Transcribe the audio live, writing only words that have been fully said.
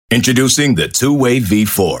Introducing the Two-Way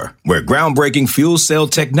V4, where groundbreaking fuel cell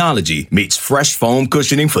technology meets fresh foam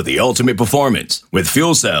cushioning for the ultimate performance. With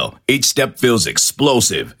Fuel Cell, each step feels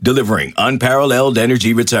explosive, delivering unparalleled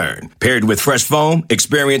energy return. Paired with fresh foam,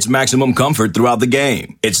 experience maximum comfort throughout the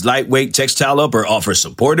game. Its lightweight textile upper offers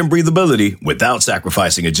support and breathability without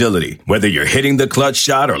sacrificing agility. Whether you're hitting the clutch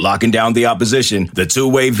shot or locking down the opposition, the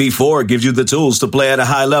Two-Way V4 gives you the tools to play at a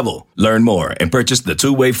high level. Learn more and purchase the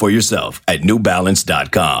Two-Way for yourself at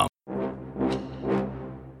newbalance.com.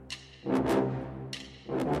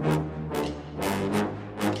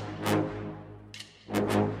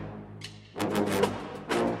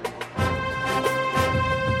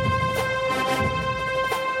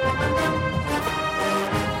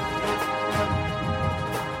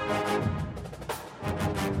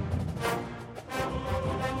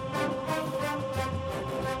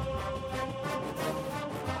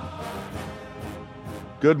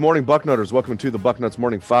 Good morning, Bucknutters. Welcome to the Bucknuts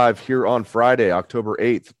Morning Five here on Friday, October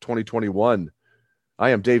 8th, 2021.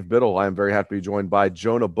 I am Dave Biddle. I am very happy to be joined by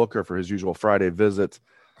Jonah Booker for his usual Friday visit.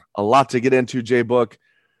 A lot to get into, J-Book.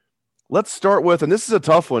 Let's start with, and this is a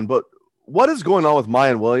tough one, but what is going on with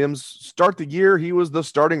Miyan Williams? Start the year, he was the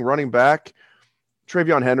starting running back.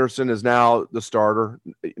 Travion Henderson is now the starter.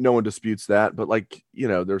 No one disputes that, but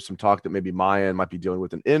there's some talk that maybe Miyan might be dealing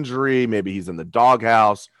with an injury. Maybe he's in the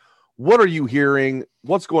doghouse. What are you hearing?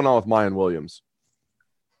 What's going on with Miyan Williams?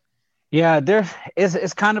 Yeah,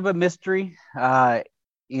 it's kind of a mystery.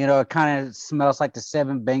 It kind of smells like the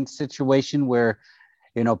Sevyn Banks situation where,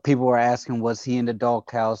 people are asking, was he in the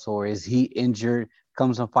doghouse or is he injured?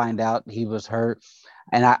 Comes to find out he was hurt.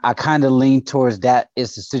 And I kind of lean towards that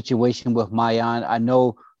is the situation with Miyan. I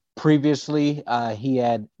know previously he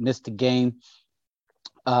had missed the game.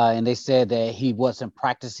 And they said that he wasn't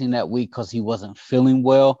practicing that week because he wasn't feeling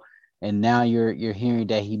well. And now you're hearing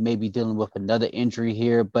that he may be dealing with another injury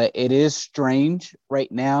here, but it is strange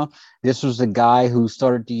right now. This was a guy who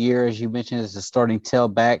started the year, as you mentioned, as a starting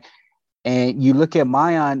tailback. And you look at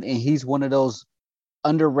Miyan, and he's one of those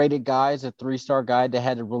underrated guys, a three-star guy that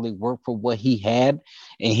had to really work for what he had.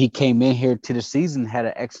 And he came in here to the season, had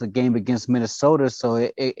an excellent game against Minnesota. So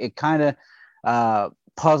it kind of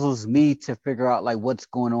puzzles me to figure out what's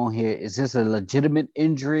going on here. Is this a legitimate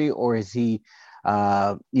injury or is he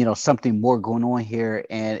something more going on here?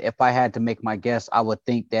 And if I had to make my guess, I would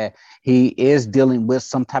think that he is dealing with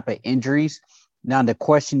some type of injuries. Now, the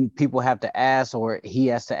question people have to ask, or he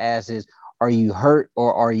has to ask, is, are you hurt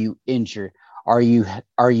or are you injured? Are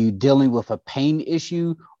you dealing with a pain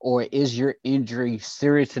issue, or is your injury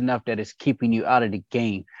serious enough that it's keeping you out of the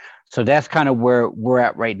game? So that's kind of where we're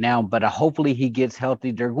at right now, but hopefully he gets healthy.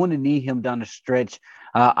 They're going to need him down the stretch.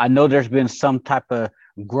 I know there's been some type of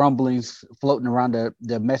grumblings floating around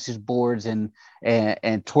the message boards and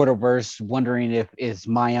Twitterverse, wondering if is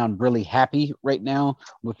Miyan really happy right now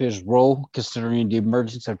with his role, considering the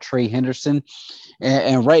emergence of Trey Henderson.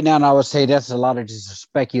 And right now, I would say that's a lot of just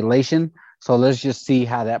speculation. So let's just see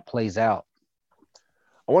how that plays out.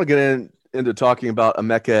 I want to get into talking about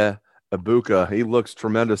Emeka Egbuka. He looks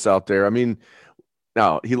tremendous out there. I mean,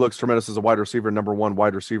 now, he looks tremendous as a wide receiver, number one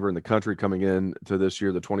wide receiver in the country coming in to this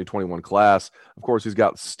year, the 2021 class. Of course, he's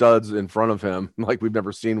got studs in front of him like we've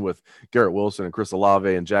never seen with Garrett Wilson and Chris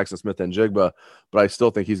Olave and Jackson Smith-Njigba, but I still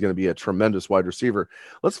think he's going to be a tremendous wide receiver.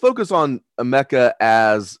 Let's focus on Emeka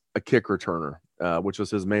as a kick returner, which was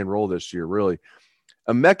his main role this year, really.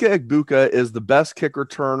 Emeka Egbuka is the best kick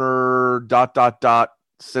returner, ...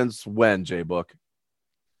 since when, J-Book?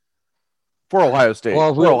 For Ohio State.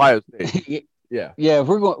 Ohio State. Yeah. If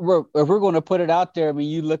we're going to put it out there, I mean,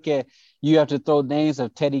 you have to throw names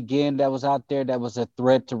of Teddy Ginn that was out there that was a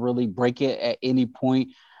threat to really break it at any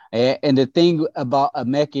point. And the thing about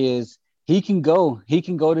Emeka is he can go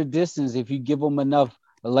the distance if you give him enough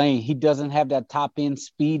lane. He doesn't have that top end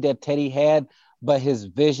speed that Teddy had, but his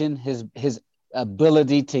vision, his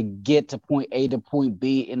ability to get to point A to point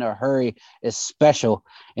B in a hurry is special.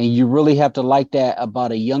 And you really have to like that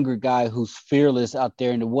about a younger guy who's fearless out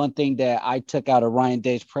there. And the one thing that I took out of Ryan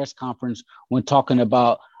Day's press conference when talking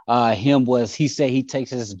about him was he said he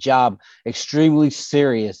takes his job extremely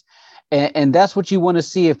serious. And that's what you want to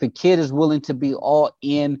see. If a kid is willing to be all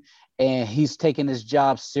in and he's taking his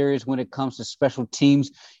job serious when it comes to special teams,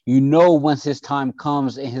 once his time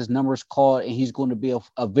comes and his number's called and he's going to be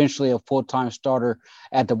eventually a full-time starter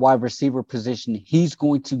at the wide receiver position, he's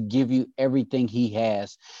going to give you everything he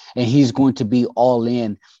has and he's going to be all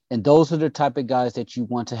in. And those are the type of guys that you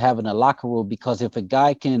want to have in a locker room, because if a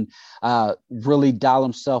guy can really dial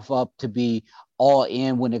himself up to be all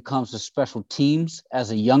in when it comes to special teams as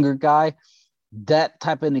a younger guy, that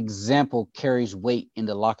type of example carries weight in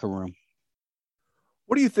the locker room.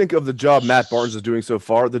 What do you think of the job Matt Barnes is doing so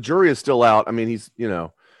far? The jury is still out. I mean, he's,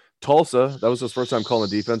 Tulsa, that was his first time calling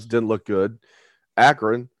the defense, didn't look good.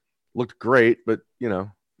 Akron looked great, but,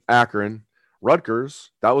 Akron.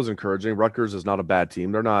 Rutgers, that was encouraging. Rutgers is not a bad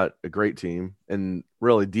team. They're not a great team. And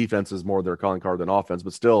really, defense is more their calling card than offense,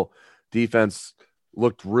 but still, defense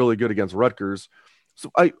looked really good against Rutgers.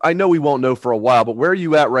 So I know we won't know for a while, but where are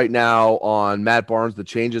you at right now on Matt Barnes, the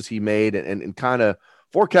changes he made, and kind of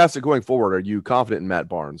forecast it going forward? Are you confident in Matt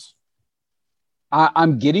Barnes?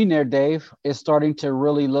 I'm getting there, Dave. It's starting to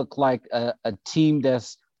really look like a team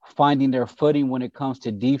that's finding their footing when it comes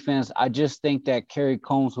to defense. I just think that Kerry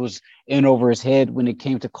Combs was in over his head when it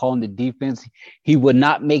came to calling the defense. He would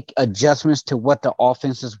not make adjustments to what the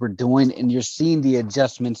offenses were doing, and you're seeing the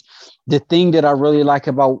adjustments. The thing that I really like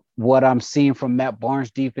about what I'm seeing from Matt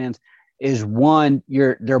Barnes' defense is, one,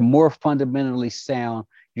 they're more fundamentally sound.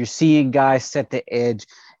 You're seeing guys set the edge.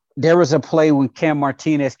 There was a play when Cam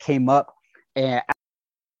Martinez came up and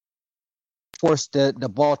forced the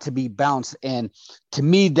ball to be bounced. And to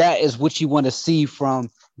me, that is what you want to see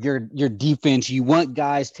from your defense. You want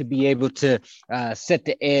guys to be able to set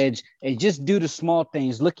the edge and just do the small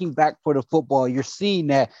things. Looking back for the football, you're seeing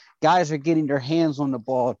that guys are getting their hands on the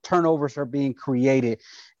ball. Turnovers are being created.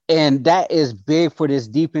 And that is big for this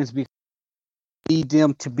defense because you need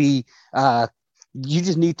them to be you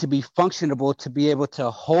just need to be functionable to be able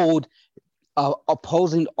to hold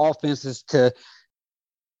opposing offenses to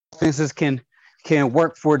offenses can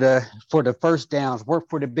work for the first downs, work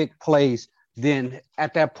for the big plays. Then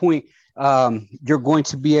at that point, you're going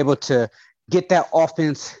to be able to get that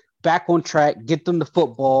offense back on track, get them the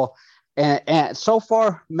football. And so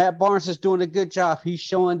far, Matt Barnes is doing a good job. He's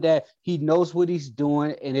showing that he knows what he's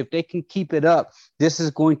doing. And if they can keep it up, this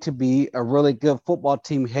is going to be a really good football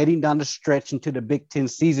team heading down the stretch into the Big Ten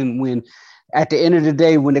season when at the end of the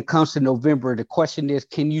day, when it comes to November, the question is,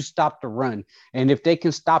 can you stop the run? And if they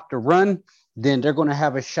can stop the run, then they're going to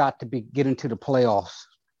have a shot to get into the playoffs.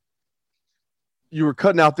 You were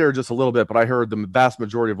cutting out there just a little bit, but I heard the vast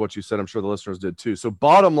majority of what you said. I'm sure the listeners did too. So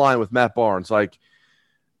bottom line with Matt Barnes,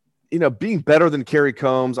 being better than Kerry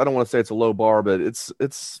Combs, I don't want to say it's a low bar, but it's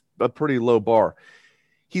a pretty low bar.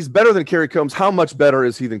 He's better than Kerry Combs. How much better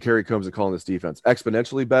is he than Kerry Combs at calling this defense?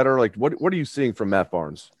 Exponentially better? What are you seeing from Matt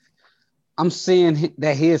Barnes? I'm seeing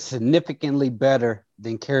that he is significantly better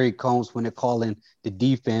than Kerry Combs when they're calling the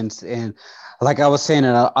defense. And like I was saying,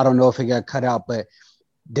 and I don't know if it got cut out, but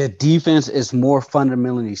the defense is more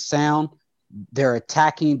fundamentally sound. They're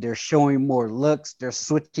attacking. They're showing more looks. They're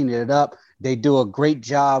switching it up. They do a great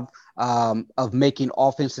job of making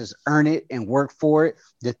offenses earn it and work for it.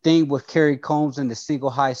 The thing with Kerry Combs and the single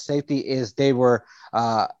high safety is they were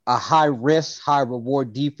a high risk, high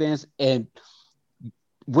reward defense. And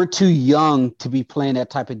we're too young to be playing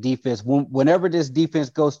that type of defense. Whenever this defense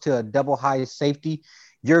goes to a double high safety,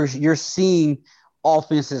 you're seeing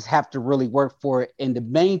offenses have to really work for it. And the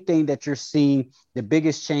main thing that you're seeing, the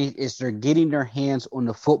biggest change is they're getting their hands on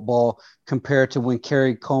the football compared to when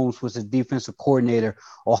Kerry Combs was a defensive coordinator.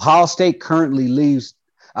 Ohio State currently leads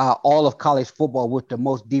all of college football with the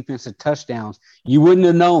most defensive touchdowns. You wouldn't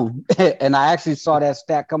have known. And I actually saw that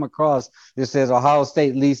stat come across that says Ohio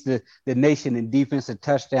State leads the nation in defensive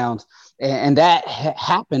touchdowns. And that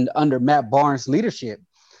happened under Matt Barnes' leadership.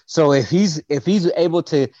 So if he's able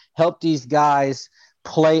to help these guys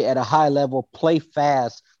play at a high level, play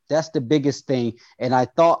fast, that's the biggest thing. And I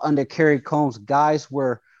thought under Kerry Combs, guys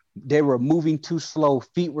were moving too slow,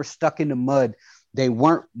 feet were stuck in the mud. They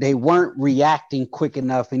weren't reacting quick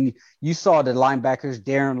enough. And you saw the linebackers,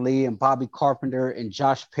 Darren Lee and Bobby Carpenter and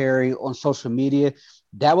Josh Perry on social media.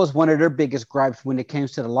 That was one of their biggest gripes when it came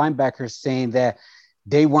to the linebackers, saying that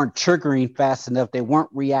they weren't triggering fast enough. They weren't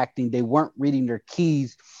reacting. They weren't reading their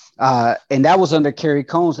keys. And that was under Kerry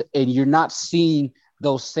Combs. And you're not seeing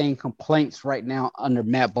those same complaints right now under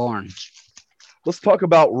Matt Barnes. Let's talk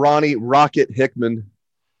about Ronnie Rocket Hickman.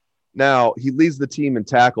 Now, he leads the team in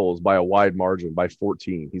tackles by a wide margin, by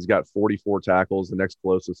 14. He's got 44 tackles. The next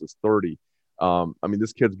closest is 30.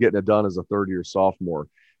 This kid's getting it done as a third-year sophomore.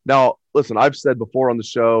 Now, listen, I've said before on the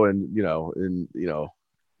show and,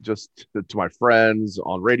 just to my friends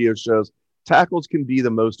on radio shows, tackles can be the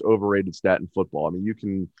most overrated stat in football. You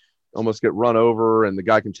can almost get run over and the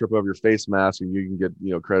guy can trip over your face mask and you can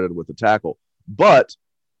get, credited with the tackle. But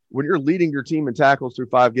when you're leading your team in tackles through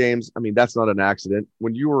 5 games, that's not an accident.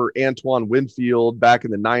 When you were Antoine Winfield back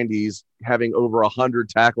in the 90s, having over 100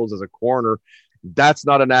 tackles as a corner, that's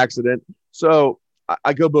not an accident. So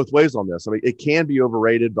I go both ways on this. It can be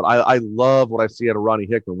overrated, but I love what I see out of Ronnie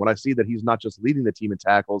Hickman. When I see that he's not just leading the team in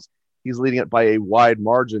tackles, he's leading it by a wide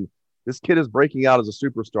margin. this kid is breaking out as a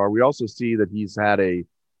superstar. We also see that he's had a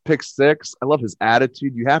pick six. I love his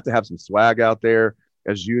attitude. You have to have some swag out there.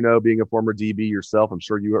 As you know, being a former DB yourself, I'm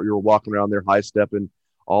sure you were walking around there high stepping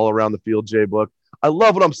all around the field, Jay Book. I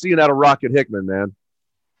love what I'm seeing out of Rocket Hickman, man.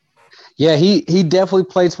 Yeah, he definitely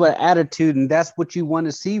plays with attitude, and that's what you want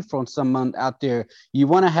to see from someone out there. You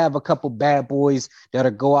want to have a couple bad boys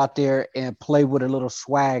that'll go out there and play with a little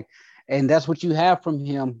swag, and that's what you have from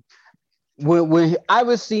him. When I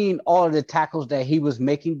was seeing all of the tackles that he was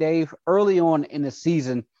making, Dave, early on in the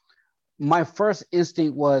season, my first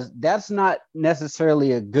instinct was that's not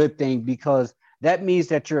necessarily a good thing because that means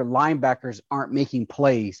that your linebackers aren't making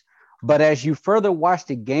plays. But as you further watch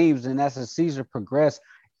the games and as the season progressed,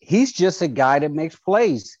 he's just a guy that makes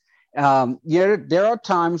plays. There are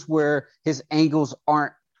times where his angles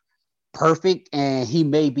aren't perfect and he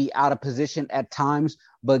may be out of position at times,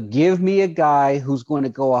 but give me a guy who's going to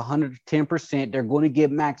go 110%. They're going to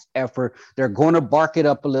give max effort. They're going to bark it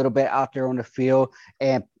up a little bit out there on the field.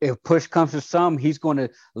 And if push comes to some, he's going to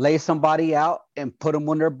lay somebody out and put them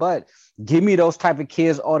on their butt. Give me those type of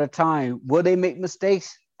kids all the time. Will they make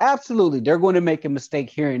mistakes? Absolutely. They're going to make a mistake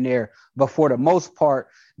here and there, but for the most part,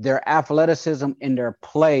 their athleticism and their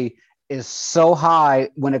play is so high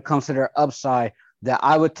when it comes to their upside that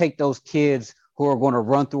I would take those kids who are going to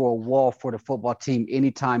run through a wall for the football team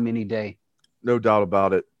anytime, any day. No doubt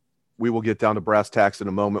about it. We will get down to brass tacks in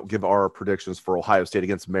a moment. We'll give our predictions for Ohio State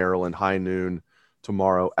against Maryland, high noon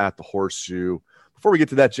tomorrow at the Horseshoe. Before we get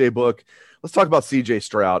to that, Jay Book, let's talk about C.J.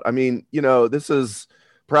 Stroud. I mean, this is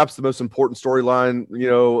perhaps the most important storyline,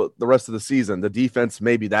 the rest of the season. The defense,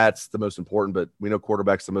 maybe that's the most important, but we know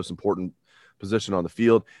quarterback's the most important position on the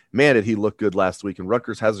field. Man, did he look good last week. And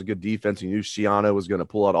Rutgers has a good defense. And you knew Shiano was going to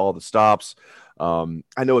pull out all the stops.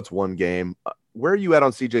 I know it's one game. Where are you at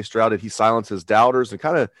on C.J. Stroud? Did he silence his doubters and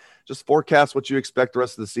kind of just forecast what you expect the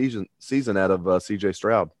rest of the season out of C.J.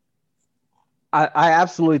 Stroud? I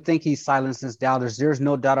absolutely think he silenced his doubters. There's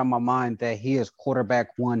no doubt in my mind that he is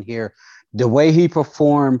quarterback one here. The way he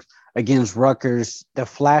performed against Rutgers, the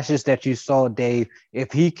flashes that you saw, Dave,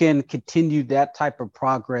 if he can continue that type of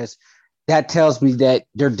progress, that tells me that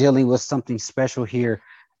they're dealing with something special here.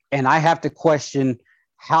 And I have to question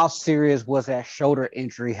how serious was that shoulder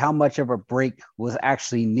injury? How much of a break was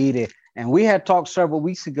actually needed? And we had talked several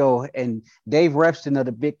weeks ago, and Dave Repston of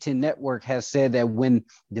the Big Ten Network has said that when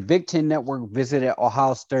the Big Ten Network visited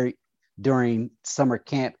Ohio State during summer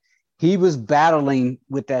camp, he was battling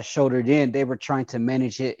with that shoulder then. They were trying to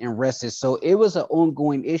manage it and rest it. So it was an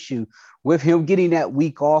ongoing issue. With him getting that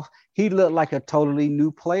week off, he looked like a totally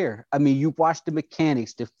new player. I mean, you watched the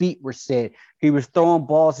mechanics, the feet were set. He was throwing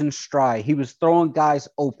balls in stride. He was throwing guys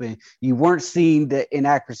open. You weren't seeing the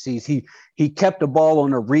inaccuracies. He kept the ball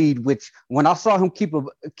on a read, which when I saw him keep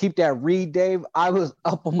that read, Dave, I was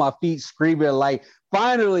up on my feet screaming like,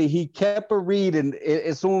 finally, he kept a read, and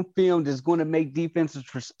it's on film that's going to make defenses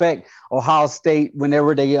respect Ohio State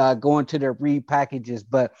whenever they go into their read packages.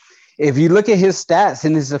 But if you look at his stats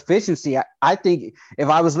and his efficiency, I think if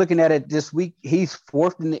I was looking at it this week, he's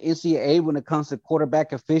fourth in the NCAA when it comes to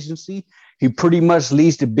quarterback efficiency. He pretty much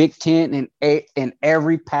leads the Big Ten in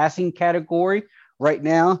every passing category right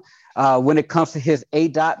now. When it comes to his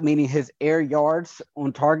ADOT, meaning his air yards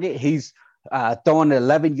on target, he's throwing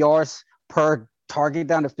 11 yards per target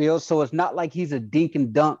down the field. So it's not like he's a dink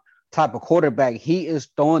and dunk type of quarterback. He is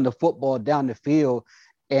throwing the football down the field.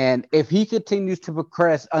 And if he continues to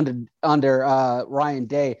progress under Ryan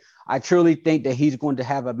Day, I truly think that he's going to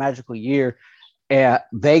have a magical year.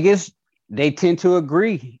 Vegas, they tend to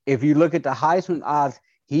agree. If you look at the Heisman odds,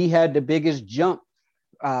 he had the biggest jump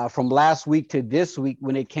from last week to this week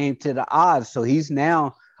when it came to the odds. So he's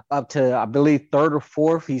now up to, I believe, third or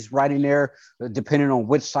fourth. He's right in there, depending on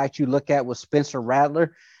which site you look at with Spencer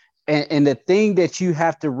Rattler. And the thing that you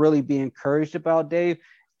have to really be encouraged about, Dave,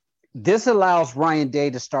 this allows Ryan Day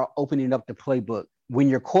to start opening up the playbook. When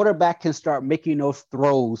your quarterback can start making those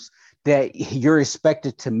throws that you're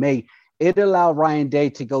expected to make, it allowed Ryan Day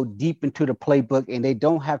to go deep into the playbook, and they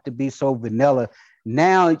don't have to be so vanilla.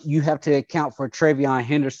 Now you have to account for TreVeyon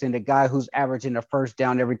Henderson, the guy who's averaging a first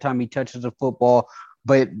down every time he touches the football.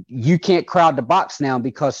 But you can't crowd the box now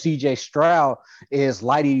because C.J. Stroud is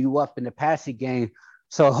lighting you up in the passing game.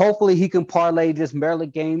 So hopefully he can parlay this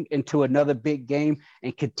Maryland game into another big game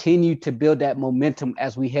and continue to build that momentum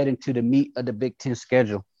as we head into the meat of the Big Ten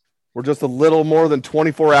schedule. We're just a little more than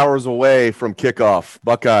 24 hours away from kickoff.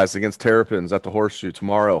 Buckeyes against Terrapins at the Horseshoe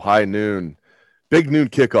tomorrow, high noon. Big noon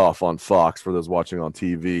kickoff on Fox for those watching on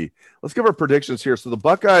TV. Let's give our predictions here. So the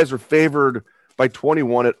Buckeyes are favored by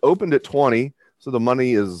 21. It opened at 20, so the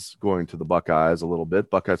money is going to the Buckeyes a little bit.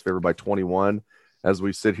 Buckeyes favored by 21. as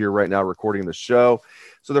we sit here right now recording the show.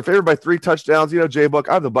 So they're favored by 3 touchdowns. J-Book,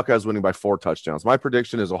 I have the Buckeyes winning by 4 touchdowns. My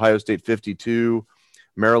prediction is Ohio State 52,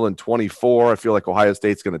 Maryland 24. I feel like Ohio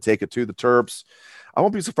State's going to take it to the Terps. I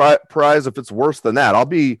won't be surprised if it's worse than that. I'll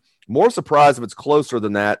be more surprised if it's closer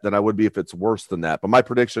than that than I would be if it's worse than that. But my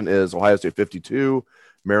prediction is Ohio State 52,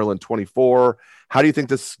 Maryland 24. How do you think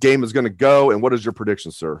this game is going to go, and what is your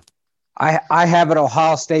prediction, sir? I have it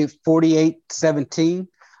Ohio State 48-17.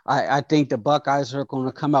 I think the Buckeyes are going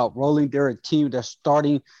to come out rolling. They're a team that's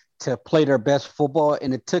starting to play their best football,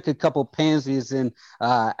 and it took a couple pansies in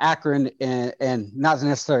Akron and not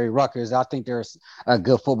necessarily Rutgers. I think they're a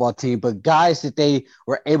good football team, but guys that they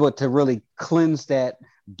were able to really cleanse that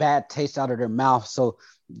bad taste out of their mouth. So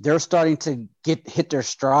they're starting to hit their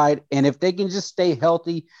stride, and if they can just stay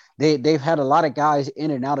healthy, they've had a lot of guys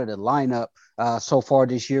in and out of the lineup so far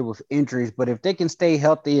this year with injuries. But if they can stay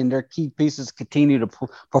healthy and their key pieces continue to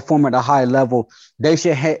perform at a high level, they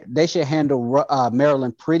should handle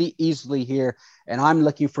Maryland pretty easily here. And I'm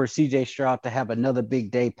looking for C.J. Stroud to have another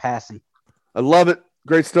big day passing. I love it.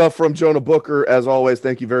 Great stuff from Jonah Booker. As always,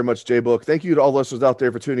 thank you very much, J-Book. Thank you to all listeners out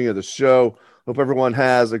there for tuning into the show. Hope everyone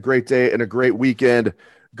has a great day and a great weekend.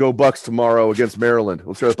 Go Bucks tomorrow against Maryland.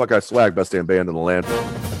 Let's hear the Buckeye swag. Best damn band in the land.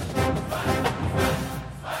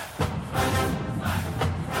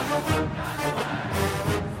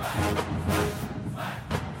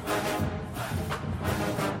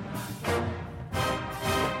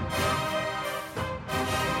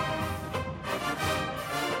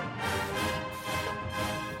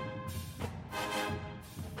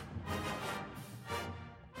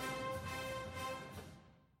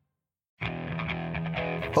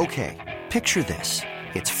 Okay, picture this.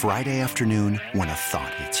 It's Friday afternoon when a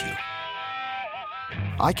thought hits you.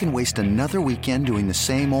 I can waste another weekend doing the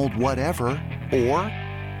same old whatever, or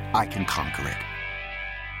I can conquer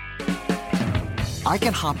it. I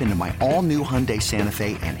can hop into my all-new Hyundai Santa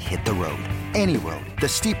Fe and hit the road. Any road. The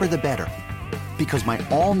steeper, the better. Because my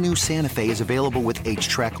all-new Santa Fe is available with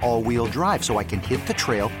H-Track all-wheel drive, so I can hit the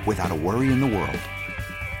trail without a worry in the world.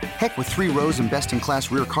 Heck, with 3 rows and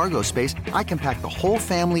best-in-class rear cargo space, I can pack the whole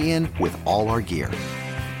family in with all our gear.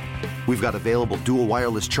 We've got available dual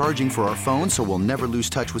wireless charging for our phones, so we'll never lose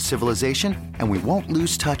touch with civilization, and we won't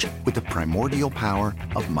lose touch with the primordial power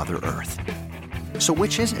of Mother Earth. So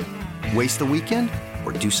which is it? Waste the weekend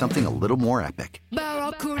or do something a little more epic?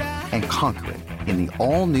 And conquer it in the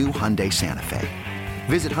all-new Hyundai Santa Fe.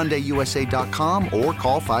 Visit HyundaiUSA.com or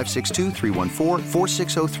call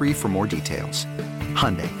 562-314-4603 for more details.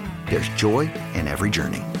 Hyundai. There's joy in every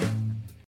journey.